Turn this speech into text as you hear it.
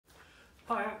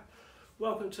Hi,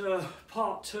 welcome to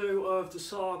part 2 of the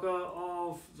saga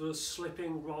of the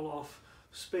slipping Rohloff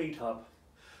Speedhub.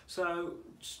 So,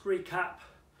 just to recap,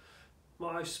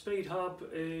 my Speedhub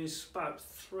is about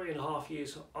 3.5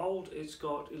 years old. It's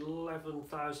got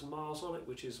 11,000 miles on it,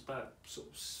 which is about sort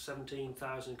of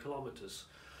 17,000 kilometres.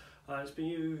 It's been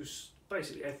used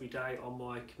basically every day on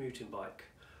my commuting bike.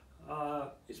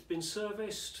 It's been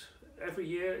serviced every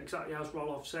year, exactly as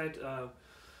Rohloff said.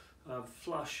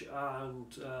 Flush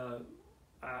and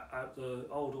out the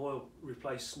old oil,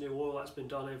 replace new oil. That's been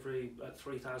done every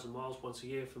 3,000 miles once a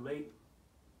year for me,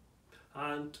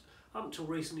 and up until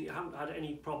recently I haven't had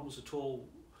any problems at all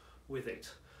with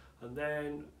it. And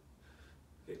then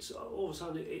it's all of a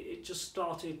sudden it just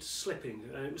started slipping,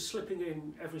 and it was slipping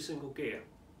in every single gear.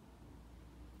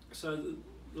 So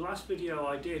the last video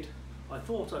I did, I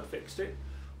thought I'd fixed it.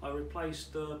 I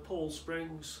replaced the pawl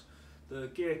springs, the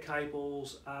gear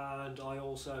cables, and I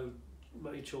also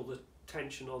made sure the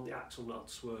tension on the axle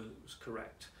nuts was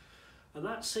correct, and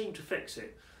that seemed to fix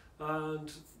it.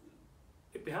 And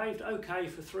it behaved okay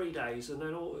for 3 days, and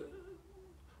then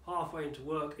halfway into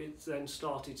work it then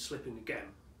started slipping again.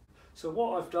 So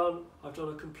what I've done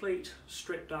a complete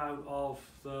strip down of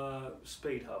the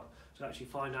Speedhub to actually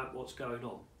find out what's going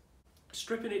on.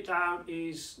 Stripping it down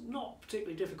is not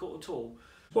particularly difficult at all.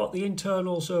 What the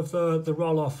internals of the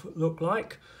Rohloff look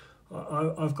like,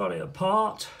 I've got it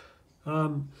apart.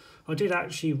 I did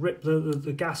actually rip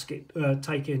the gasket,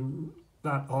 taking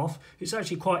that off. It's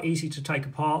actually quite easy to take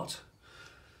apart.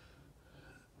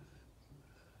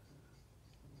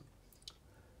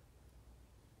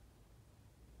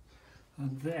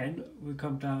 And then we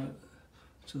come down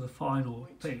to the final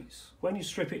piece. When you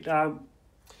strip it down,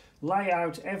 lay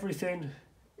out everything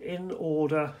in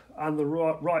order and the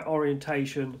right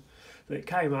orientation that it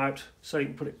came out, so you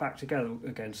can put it back together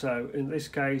again. So in this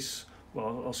case,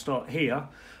 well, I'll start here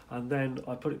and then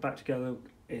I put it back together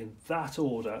in that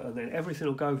order, and then everything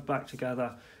will go back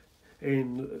together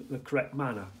in the correct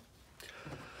manner.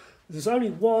 There's only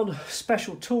one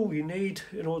special tool you need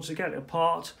in order to get it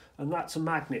apart, and that's a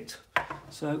magnet.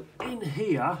 So in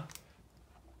here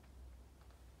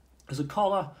there's a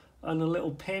collar and a little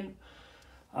pin.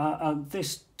 And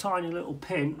this tiny little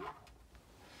pin,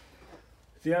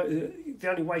 the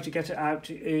only way to get it out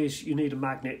is you need a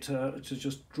magnet to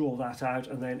just draw that out,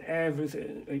 and then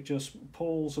everything, it just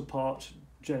pulls apart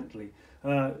gently,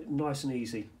 nice and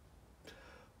easy.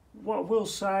 What I will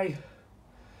say,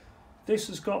 this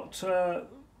has got the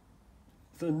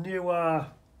newer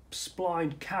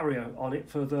spline carrier on it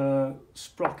for the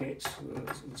sprocket.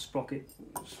 The sprocket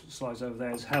slides over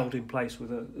there, is held in place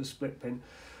with a split pin.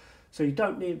 So you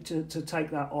don't need to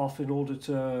take that off in order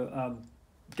to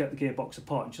get the gearbox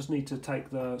apart. You just need to take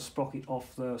the sprocket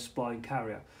off the spline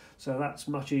carrier. So that's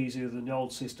much easier than the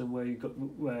old system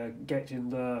where getting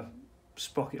the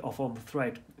sprocket off on the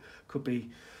thread could be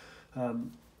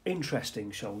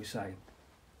interesting, shall we say.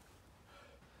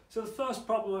 So the first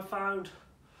problem I found,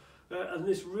 and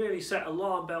this really set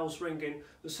alarm bells ringing,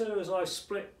 as soon as I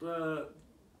split the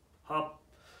hub,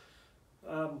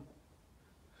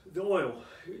 the oil,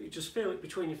 you just feel it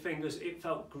between your fingers, it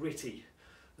felt gritty.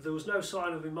 There was no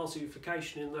sign of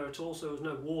emulsification in there at all, so there was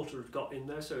no water had got in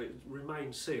there, so it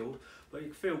remained sealed, but you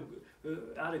could feel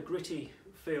it had a gritty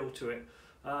feel to it,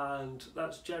 and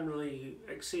that's generally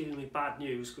exceedingly bad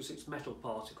news because it's metal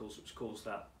particles which cause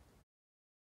that.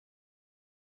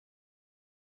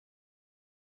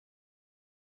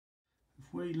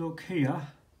 If we look here,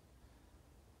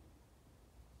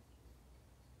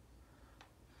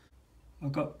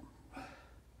 I've got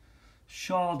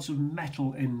shards of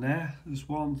metal in there. There's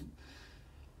one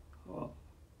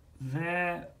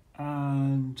there,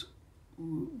 and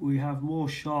we have more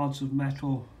shards of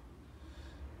metal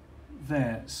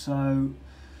there. So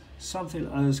something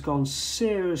has gone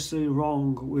seriously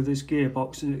wrong with this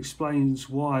gearbox, and it explains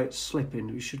why it's slipping.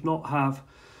 We should not have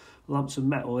lumps of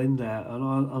metal in there,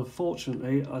 and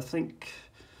unfortunately I think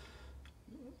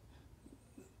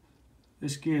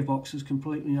this gearbox has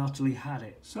completely and utterly had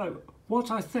it. So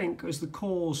what I think is the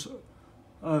cause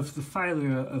of the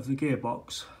failure of the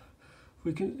gearbox,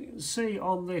 we can see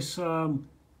on this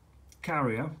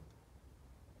carrier,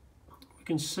 we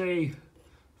can see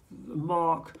the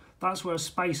mark, that's where a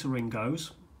spacer ring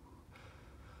goes,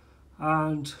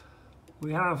 and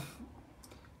we have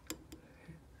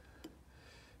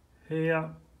here,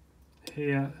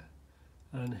 here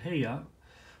and here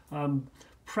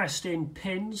pressed in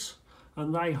pins,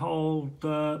 and they hold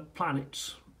the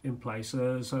planets in place,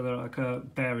 so they're like a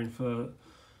bearing for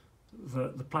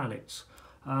the planets.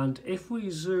 And if we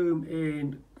zoom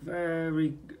in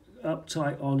very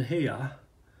uptight on here,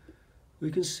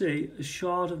 we can see a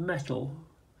shard of metal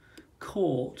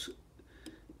caught,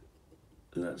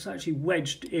 that's actually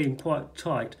wedged in quite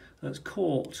tight, that's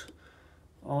caught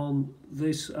on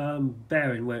this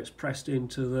bearing where it's pressed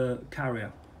into the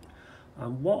carrier.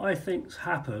 And what I think's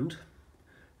happened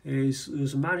is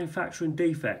there's a manufacturing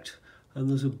defect, and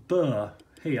there's a burr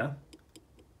here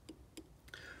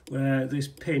where this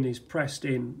pin is pressed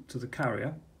in to the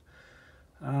carrier,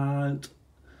 and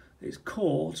it's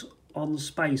caught on the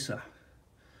spacer,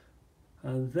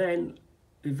 and then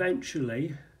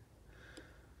eventually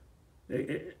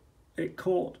it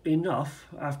caught enough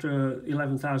after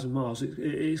 11,000 miles. It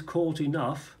is caught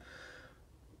enough,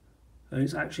 and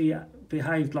it's actually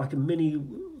behaved like a mini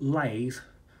lathe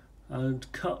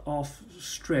and cut off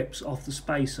strips off the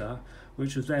spacer,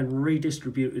 which have then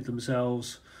redistributed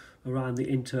themselves around the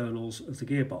internals of the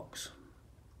gearbox.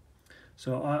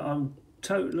 So I'm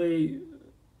totally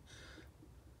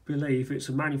believe it's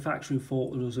a manufacturing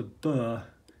fault, and there's a burr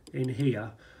in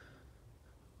here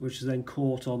which is then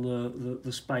caught on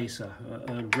the spacer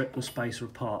and ripped the spacer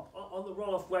apart. On the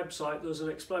Rohloff website there's an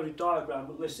exploded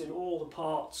diagram listing all the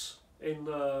parts in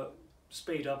the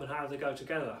Speedhub and how they go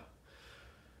together.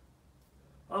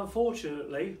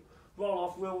 Unfortunately,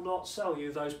 Rohloff will not sell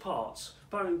you those parts.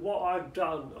 Apparently what I've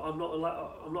done I'm not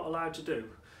allowed to do.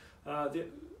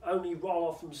 Only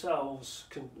Rohloff themselves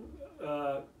can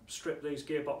strip these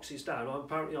gearboxes down.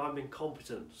 Apparently I'm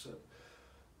incompetent.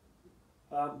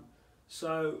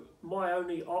 So my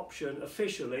only option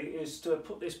officially is to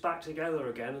put this back together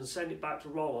again and send it back to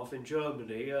Rohloff in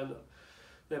Germany, and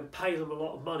then pay them a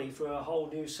lot of money for a whole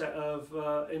new set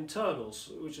of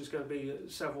internals, which is going to be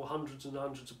several hundreds and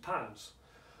hundreds of pounds.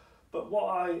 But what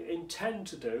I intend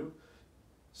to do,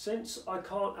 since I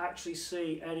can't actually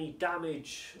see any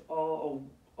damage on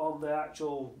the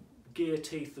actual gear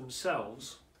teeth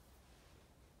themselves,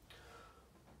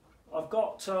 I've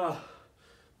got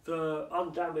the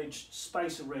undamaged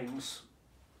spacer rings,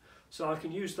 so I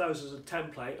can use those as a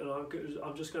template, and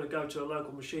I'm just going to go to a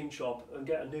local machine shop and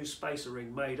get a new spacer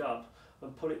ring made up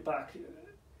and put it back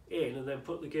in, and then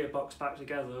put the gearbox back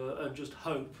together and just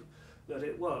hope that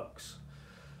it works.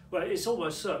 Well, it's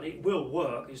almost certain it will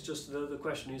work. It's just the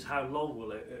question is, how long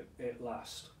will it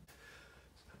last?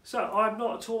 So I'm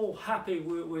not at all happy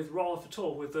with Rohloff at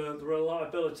all, with the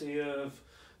reliability of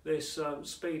this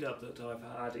Speedhub that I've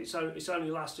had. It's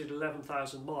only lasted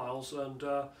 11,000 miles, and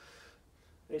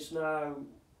it's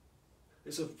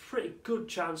a pretty good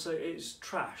chance that it's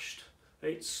trashed.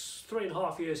 It's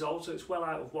 3.5 years old, so it's well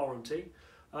out of warranty.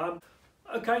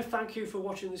 Okay, thank you for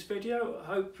watching this video. I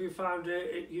hope you found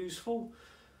it useful,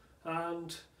 and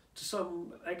to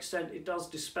some extent it does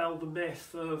dispel the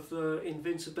myth of the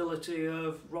invincibility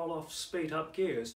of Rohloff Speedhub gears.